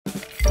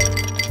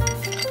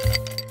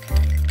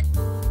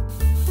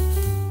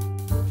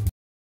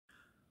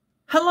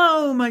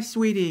Hello, my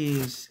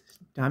sweeties.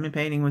 Diamond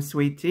Painting with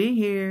Sweet Tea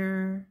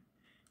here.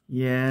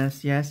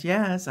 Yes.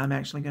 I'm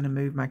actually going to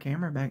move my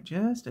camera back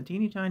just a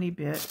teeny tiny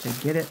bit to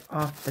get it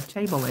off the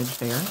table edge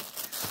there.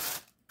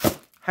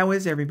 How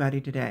is everybody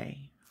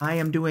today? I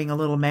am doing a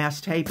little mass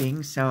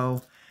taping,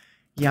 so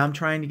yeah, I'm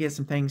trying to get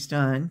some things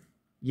done.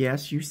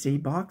 Yes, you see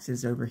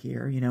boxes over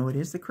here. You know, it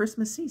is the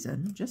Christmas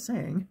season, just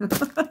saying.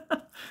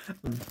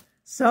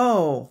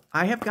 So,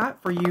 I have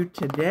got for you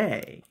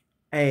today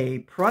a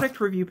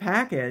product review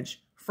package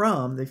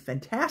from the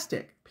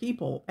fantastic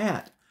people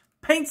at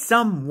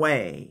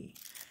Paintsomeway.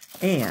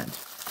 And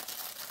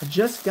I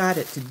just got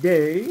it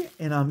today,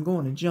 and I'm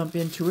going to jump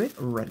into it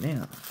right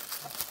now.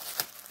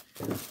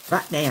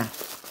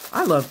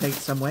 I love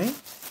Paintsomeway.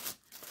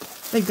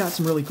 They've got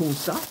some really cool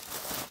stuff.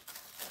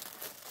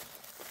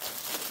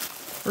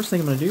 First thing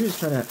I'm going to do is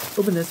try to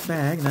open this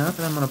bag up,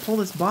 and I'm going to pull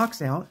this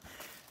box out.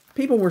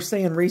 People were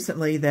saying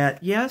recently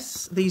that,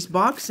 yes, these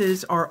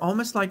boxes are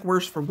almost like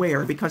worse for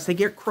wear because they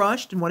get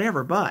crushed and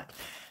whatever, but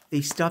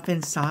the stuff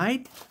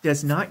inside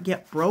does not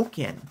get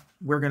broken.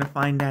 We're going to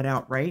find that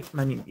out, right?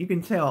 I mean, you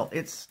can tell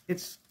it's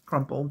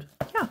crumpled.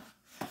 Yeah.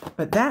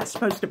 But that's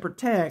supposed to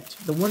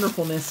protect the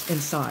wonderfulness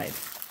inside.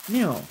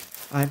 Now,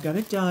 I've got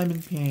a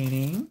diamond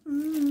painting,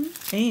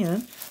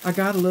 and I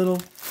got a little,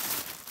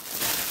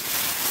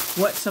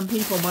 what some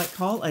people might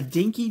call a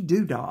dinky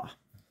doodah.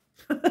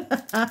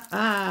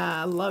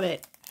 I love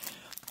it.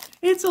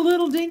 It's a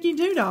little dinky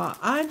doodah.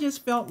 I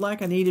just felt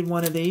like I needed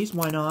one of these.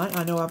 Why not?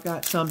 I know I've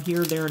got some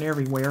here, there, and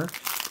everywhere,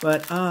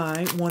 but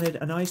I wanted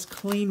a nice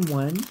clean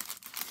one.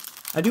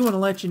 I do want to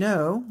let you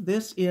know,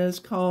 this is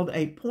called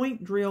a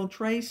Point Drill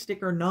Tray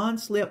Sticker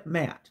Non-Slip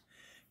Matte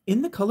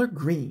in the color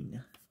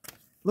green.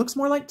 Looks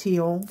more like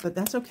teal, but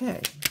that's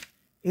okay.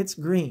 It's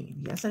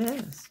green. Yes, it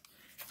is.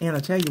 And I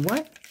tell you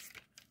what,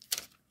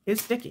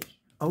 it's sticky.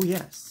 Oh,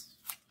 yes.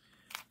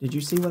 Did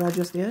you see what I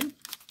just did?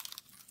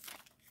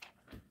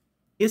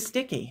 It's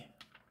sticky.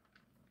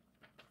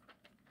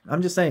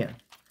 I'm just saying.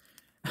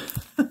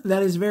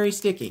 That is very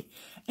sticky.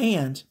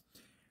 And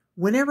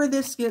whenever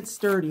this gets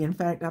dirty, in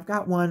fact, I've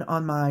got one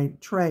on my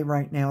tray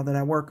right now that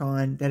I work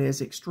on that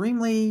is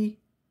extremely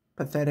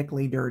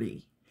pathetically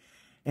dirty.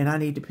 And I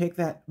need to pick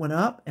that one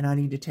up, and I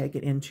need to take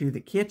it into the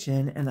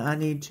kitchen, and I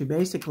need to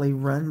basically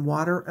run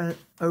water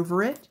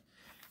over it,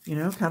 you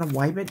know, kind of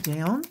wipe it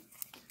down.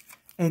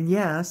 And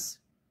yes,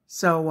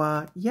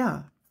 so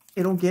yeah,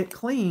 it'll get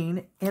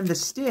clean, and the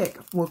stick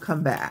will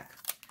come back.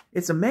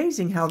 It's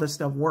amazing how this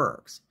stuff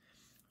works.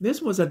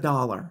 This was $1.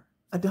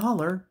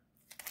 $1.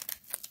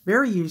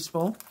 Very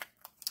useful.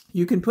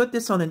 You can put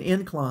this on an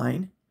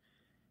incline.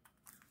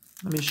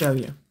 Let me show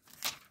you.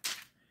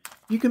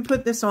 You can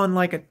put this on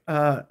like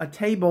a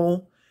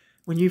table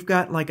when you've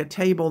got like a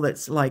table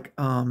that's like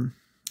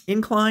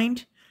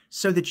inclined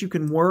so that you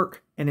can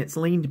work and it's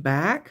leaned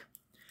back.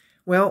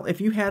 Well,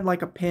 if you had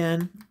like a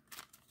pen,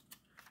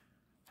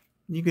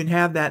 you can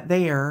have that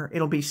there.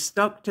 It'll be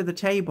stuck to the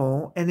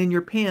table, and then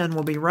your pen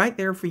will be right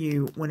there for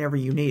you whenever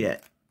you need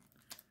it.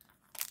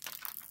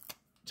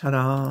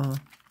 Ta-da!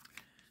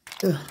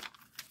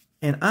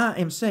 And I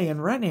am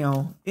saying right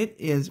now, it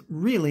is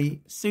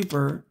really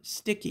super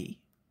sticky.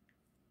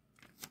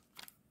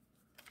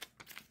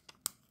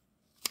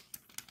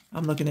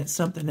 I'm looking at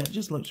something that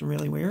just looks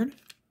really weird.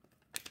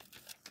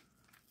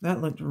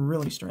 That looked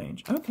really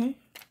strange. Okay.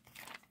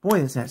 Boy,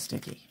 is that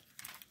sticky.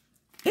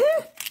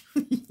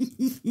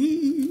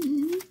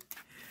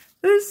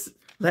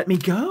 Let me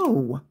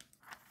go.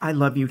 I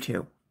love you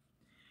too.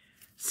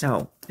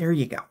 So, there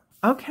you go.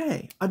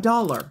 Okay,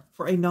 $1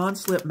 for a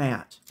non-slip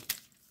mat.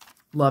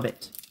 Love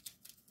it.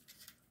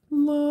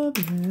 Love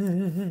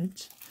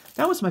it.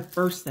 That was my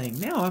first thing.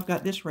 Now I've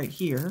got this right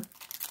here.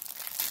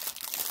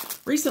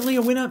 Recently I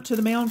went up to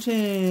the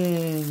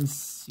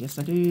mountains. Yes,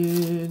 I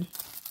did.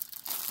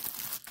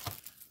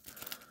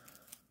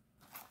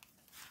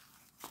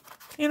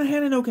 And I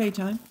had an okay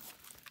time.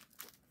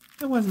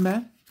 It wasn't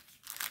bad.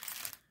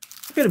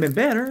 It could have been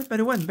better, but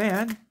it wasn't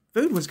bad.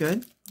 Food was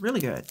good. Really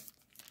good.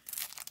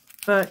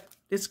 But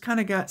it's kind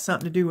of got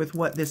something to do with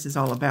what this is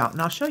all about.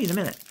 And I'll show you in a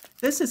minute.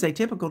 This is a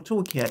typical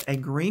toolkit. A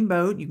green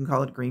boat. You can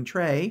call it a green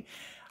tray.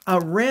 A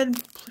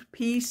red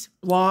piece,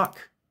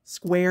 block,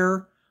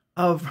 square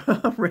of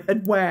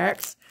red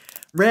wax.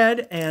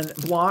 Red and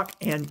block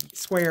and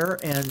square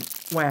and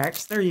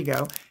wax. There you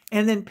go.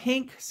 And then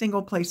pink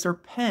single placer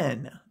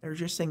pen. There's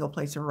your single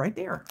placer right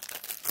there.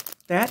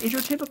 That is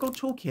your typical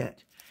toolkit.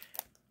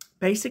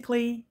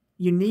 Basically,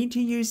 you need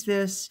to use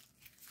this.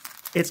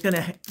 It's going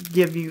to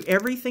give you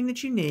everything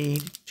that you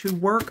need to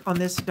work on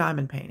this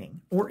diamond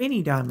painting, or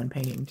any diamond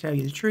painting, to tell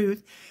you the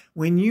truth.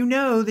 When you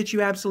know that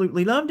you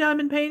absolutely love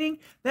diamond painting,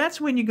 that's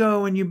when you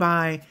go and you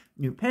buy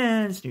new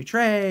pens, new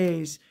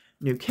trays,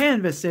 new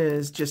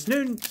canvases, just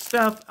new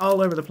stuff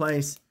all over the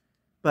place.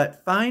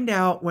 But find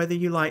out whether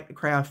you like the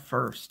craft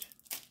first.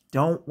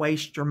 Don't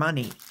waste your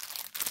money.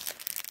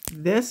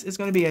 This is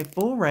going to be a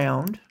full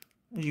round.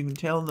 As you can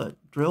tell, the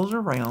drills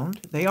are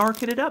round. They are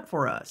kitted up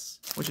for us,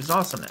 which is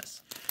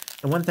awesomeness.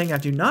 The one thing I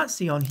do not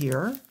see on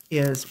here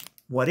is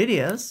what it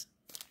is,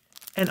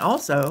 and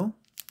also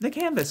the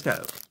canvas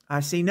code.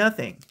 I see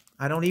nothing.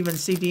 I don't even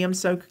see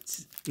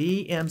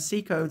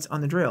DMC codes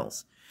on the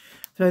drills.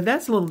 So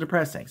that's a little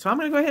depressing. So I'm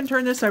going to go ahead and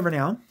turn this over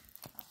now.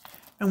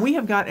 And we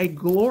have got a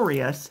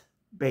glorious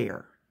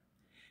bear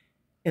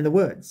in the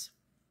woods.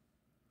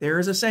 There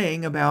is a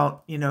saying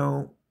about, you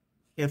know,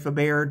 if a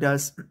bear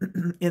does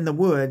in the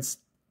woods,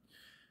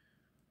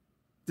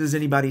 does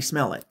anybody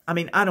smell it? I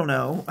mean, I don't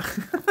know.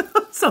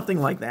 Something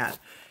like that.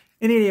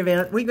 In any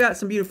event, we've got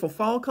some beautiful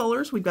fall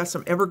colors. We've got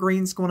some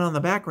evergreens going on in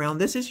the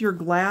background. This is your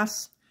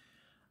glass,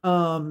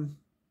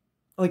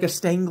 like a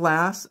stained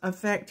glass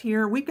effect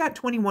here. We've got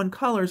 21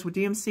 colors with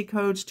DMC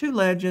codes, 2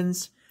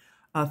 legends,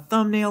 a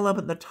thumbnail up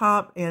at the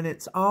top, and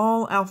it's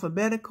all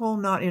alphabetical,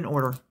 not in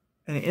order.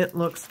 And it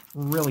looks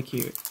really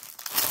cute.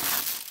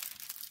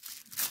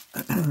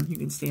 You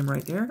can see them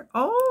right there.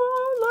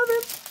 Oh, love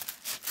it.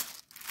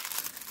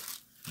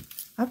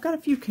 I've got a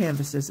few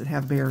canvases that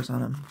have bears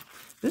on them.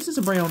 This is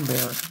a brown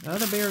bear. The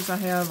other bears I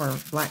have are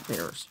black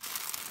bears.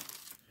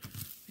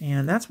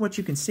 And that's what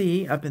you can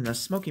see up in the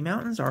Smoky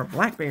Mountains are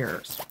black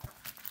bears.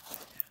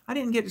 I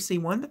didn't get to see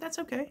one, but that's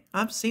okay.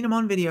 I've seen them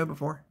on video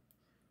before.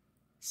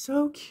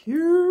 So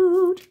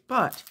cute.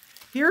 But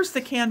here's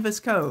the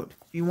canvas code.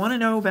 If you want to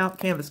know about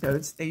canvas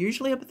codes, they're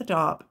usually up at the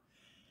top.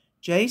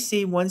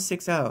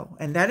 JC160.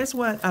 And that is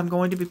what I'm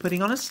going to be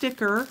putting on a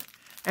sticker,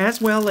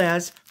 as well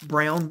as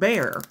brown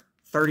bear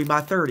 30 by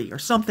 30 or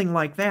something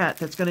like that.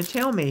 That's going to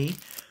tell me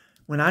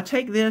when I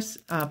take this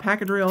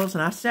pack of drills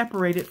and I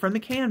separate it from the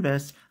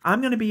canvas,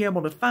 I'm going to be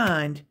able to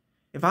find,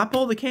 if I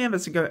pull the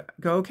canvas and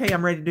go okay,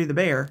 I'm ready to do the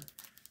bear,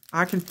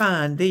 I can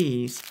find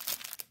these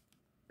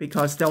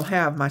because they'll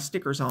have my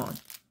stickers on.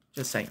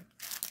 Just saying.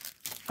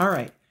 All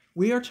right.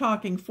 We are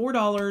talking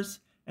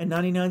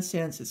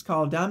 $4.99. It's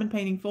called Diamond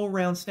Painting Full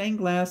Round Stained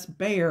Glass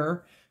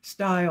Bear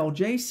Style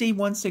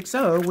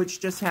JC160, which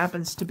just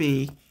happens to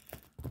be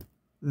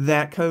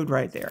that code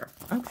right there.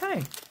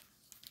 Okay.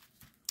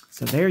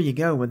 So there you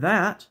go with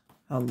that.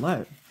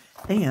 Hello.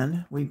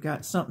 And we've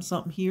got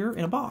something here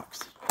in a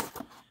box.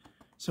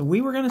 So we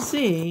were going to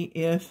see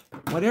if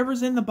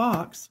whatever's in the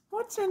box,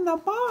 what's in the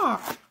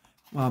box?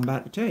 Well, I'm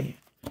about to tell you.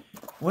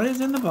 What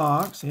is in the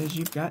box is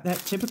you've got that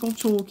typical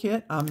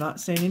toolkit. I'm not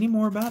saying any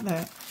more about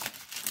that.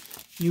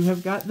 You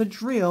have got the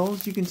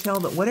drills. You can tell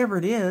that whatever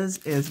it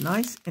is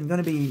nice and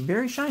going to be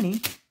very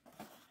shiny.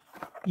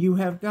 You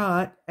have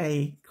got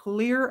a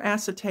clear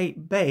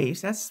acetate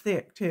base. That's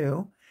thick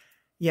too.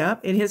 Yep,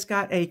 it has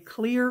got a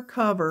clear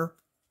cover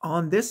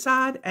on this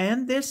side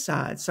and this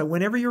side. So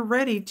whenever you're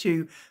ready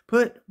to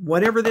put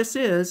whatever this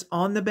is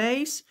on the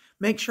base,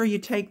 make sure you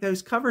take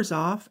those covers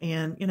off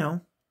and, you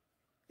know,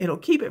 it'll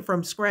keep it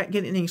from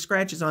getting any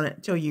scratches on it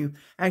until you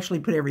actually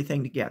put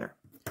everything together.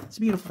 It's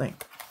a beautiful thing.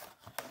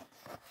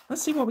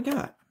 Let's see what we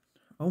got.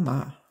 Oh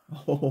my.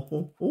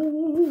 Oh.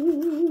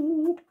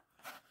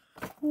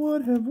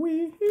 What have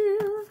we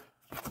here?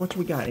 What do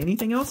we got?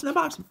 Anything else in the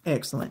box?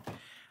 Excellent.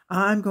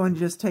 I'm going to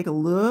just take a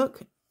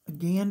look, a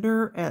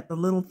gander at the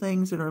little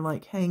things that are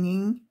like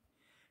hanging,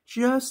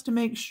 just to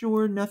make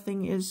sure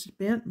nothing is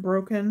bent,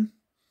 broken.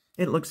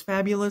 It looks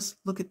fabulous.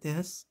 Look at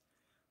this.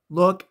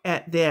 Look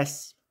at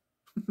this.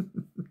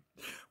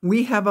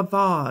 We have a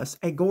vase,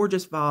 a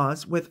gorgeous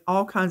vase with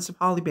all kinds of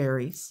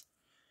hollyberries.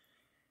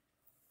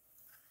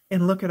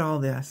 And look at all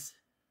this.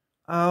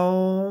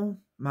 Oh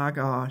my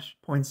gosh.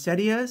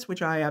 Poinsettias,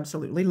 which I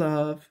absolutely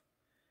love.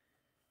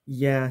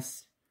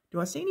 Yes. Do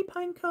I see any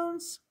pine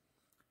cones?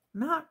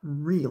 Not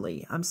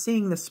really. I'm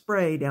seeing the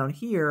spray down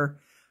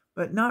here,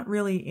 but not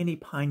really any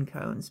pine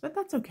cones. But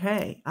that's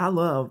okay. I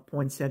love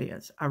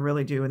poinsettias. I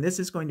really do. And this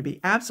is going to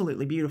be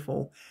absolutely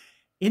beautiful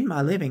in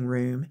my living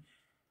room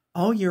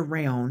all year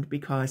round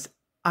because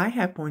I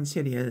have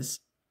poinsettias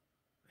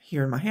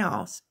here in my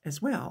house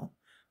as well.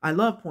 I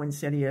love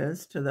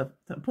poinsettias to the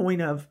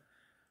point of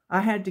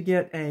I had to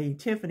get a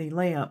Tiffany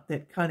lamp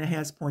that kind of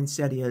has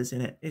poinsettias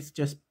in it. It's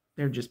just,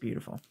 they're just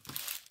beautiful.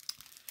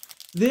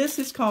 This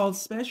is called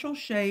Special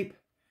Shape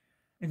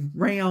and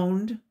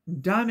Round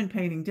Diamond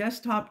Painting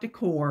Desktop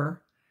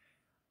Decor.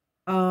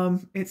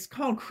 It's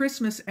called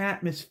Christmas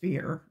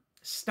Atmosphere,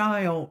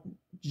 style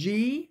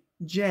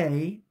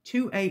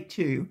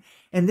GJ282.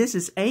 And this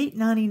is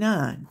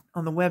 $8.99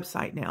 on the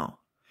website now.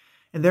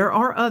 And there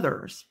are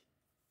others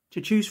to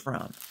choose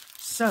from.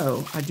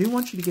 So I do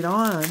want you to get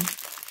on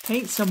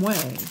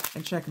Paintsomeway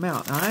and check them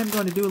out. Now, I'm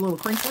going to do a little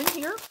crinkling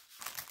here.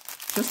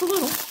 Just a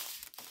little.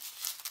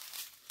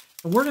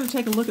 And we're going to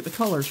take a look at the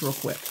colors real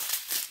quick.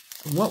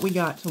 And what we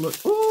got to look.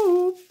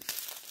 Ooh!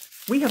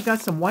 We have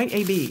got some white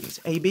ABs.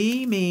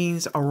 AB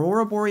means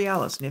Aurora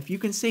Borealis. And if you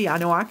can see, I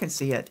know I can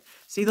see it.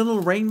 See the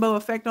little rainbow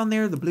effect on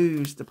there? The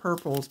blues, the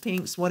purples,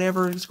 pinks,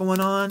 whatever is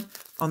going on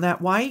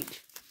that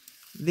white.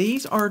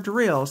 These are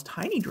drills,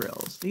 tiny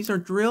drills. These are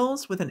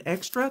drills with an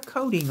extra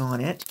coating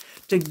on it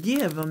to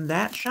give them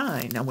that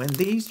shine. Now, when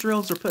these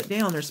drills are put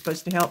down, they're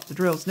supposed to help the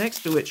drills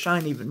next to it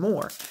shine even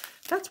more.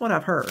 That's what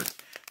I've heard.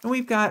 And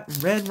we've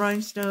got red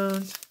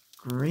rhinestones,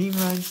 green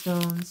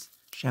rhinestones,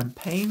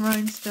 champagne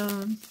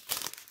rhinestones.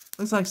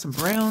 Looks like some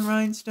brown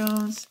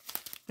rhinestones.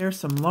 There's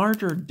some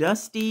larger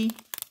dusty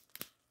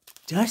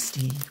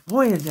dusty.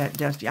 Boy, is that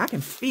dusty. I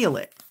can feel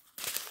it.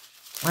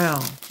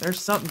 Wow,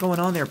 there's something going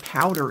on there,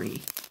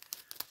 powdery.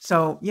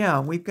 So, yeah,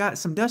 we've got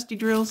some dusty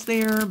drills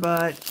there,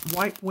 but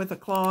wipe with a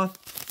cloth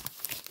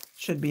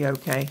should be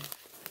okay.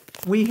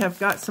 We have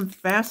got some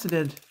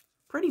faceted,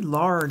 pretty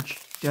large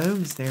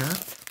domes there.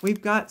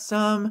 We've got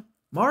some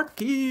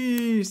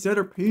marquees that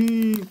are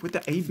pink with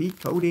the AB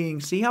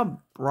coating. See how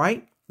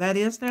bright that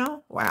is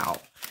now? Wow.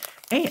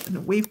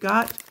 And we've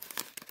got,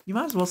 you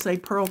might as well say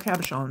pearl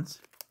cabochons.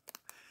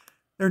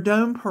 They're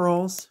dome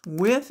pearls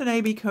with an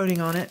AB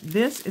coating on it.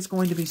 This is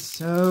going to be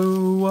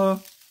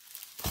so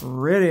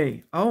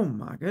pretty. Oh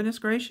my goodness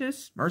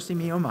gracious. Mercy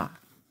me, oh my.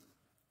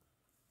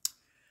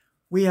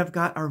 We have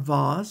got our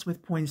vase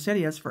with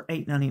poinsettias for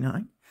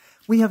 $8.99.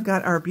 We have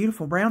got our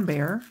beautiful brown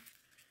bear,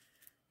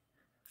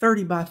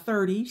 30 by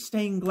 30,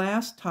 stained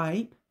glass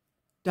type,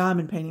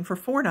 diamond painting for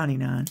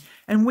 $4.99.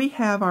 And we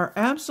have our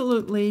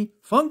absolutely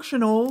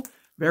functional,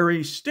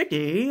 very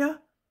sticky,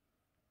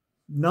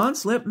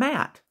 non-slip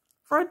mat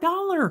for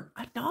 $1.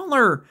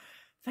 $1.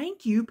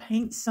 Thank you,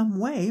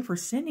 Paintsomeway, for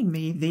sending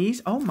me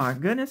these. Oh my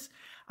goodness.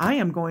 I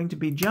am going to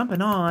be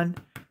jumping on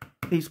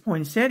these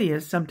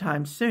poinsettias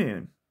sometime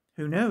soon.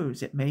 Who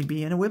knows? It may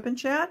be in a whip and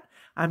chat.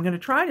 I'm going to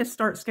try to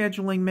start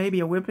scheduling maybe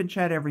a whip and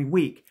chat every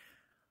week.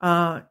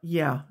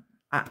 Yeah,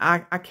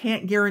 I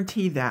can't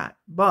guarantee that,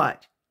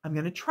 but I'm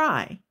going to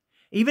try.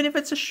 Even if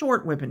it's a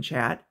short whip and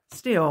chat,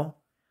 still,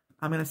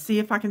 I'm going to see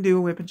if I can do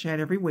a whip and chat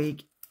every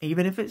week.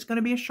 Even if it's going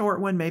to be a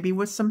short one, maybe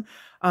with some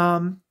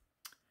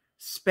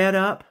sped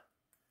up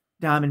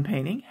diamond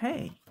painting.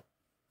 Hey,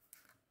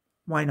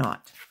 why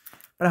not?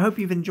 But I hope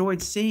you've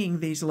enjoyed seeing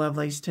these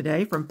lovelies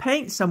today from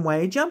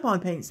Paintsomeway. Jump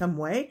on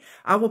Paintsomeway.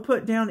 I will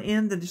put down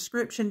in the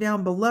description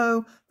down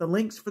below the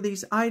links for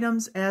these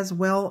items, as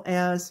well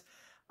as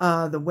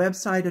the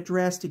website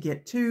address to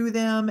get to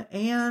them.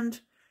 And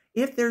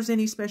if there's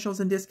any specials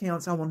and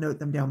discounts, I will note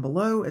them down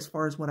below as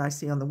far as what I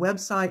see on the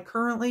website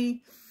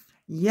currently.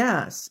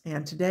 Yes,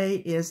 and today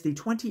is the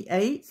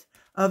 28th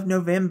of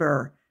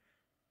November.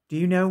 Do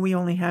you know we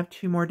only have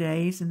 2 more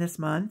days in this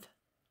month?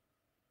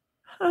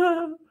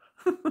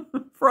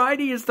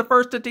 Friday is the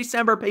 1st of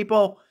December,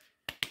 people.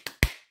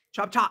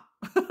 Chop, chop.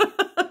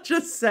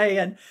 Just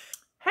saying.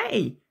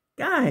 Hey,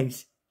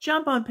 guys,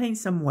 jump on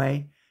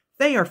Paintsomeway.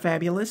 They are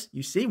fabulous.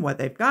 You see what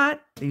they've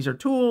got. These are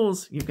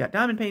tools. You've got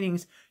diamond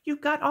paintings. You've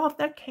got off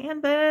the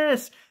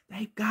canvas.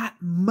 They've got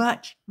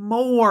much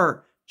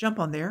more. Jump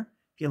on there.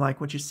 If you like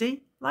what you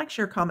see, like,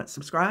 share, comment,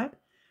 subscribe.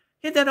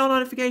 Hit that all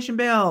notification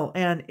bell,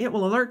 and it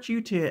will alert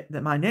you to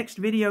my next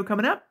video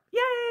coming up.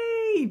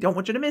 Yay! Don't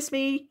want you to miss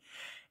me.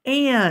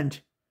 And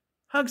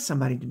hug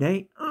somebody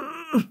today.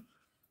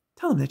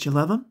 Tell them that you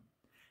love them.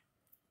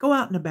 Go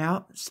out and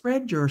about.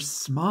 Spread your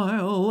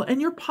smile and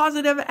your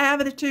positive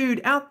attitude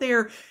out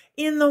there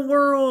in the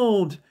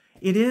world.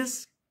 It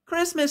is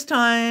Christmas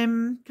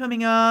time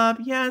coming up.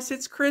 Yes,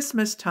 it's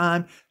Christmas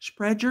time.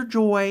 Spread your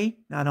joy,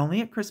 not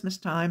only at Christmas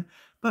time,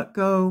 but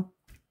go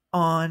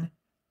on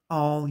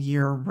all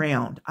year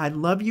round. I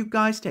love you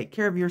guys. Take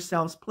care of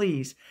yourselves,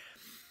 please.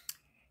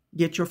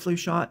 Get your flu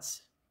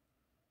shots.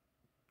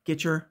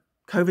 Get your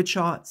COVID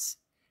shots.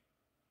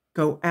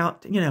 Go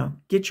out,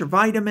 get your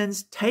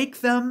vitamins.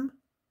 Take them.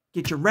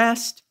 Get your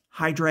rest.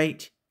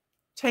 Hydrate.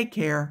 Take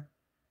care.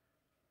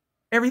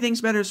 Everything's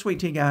better, sweet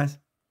tea, guys.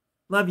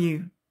 Love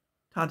you.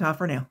 Ta-ta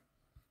for now.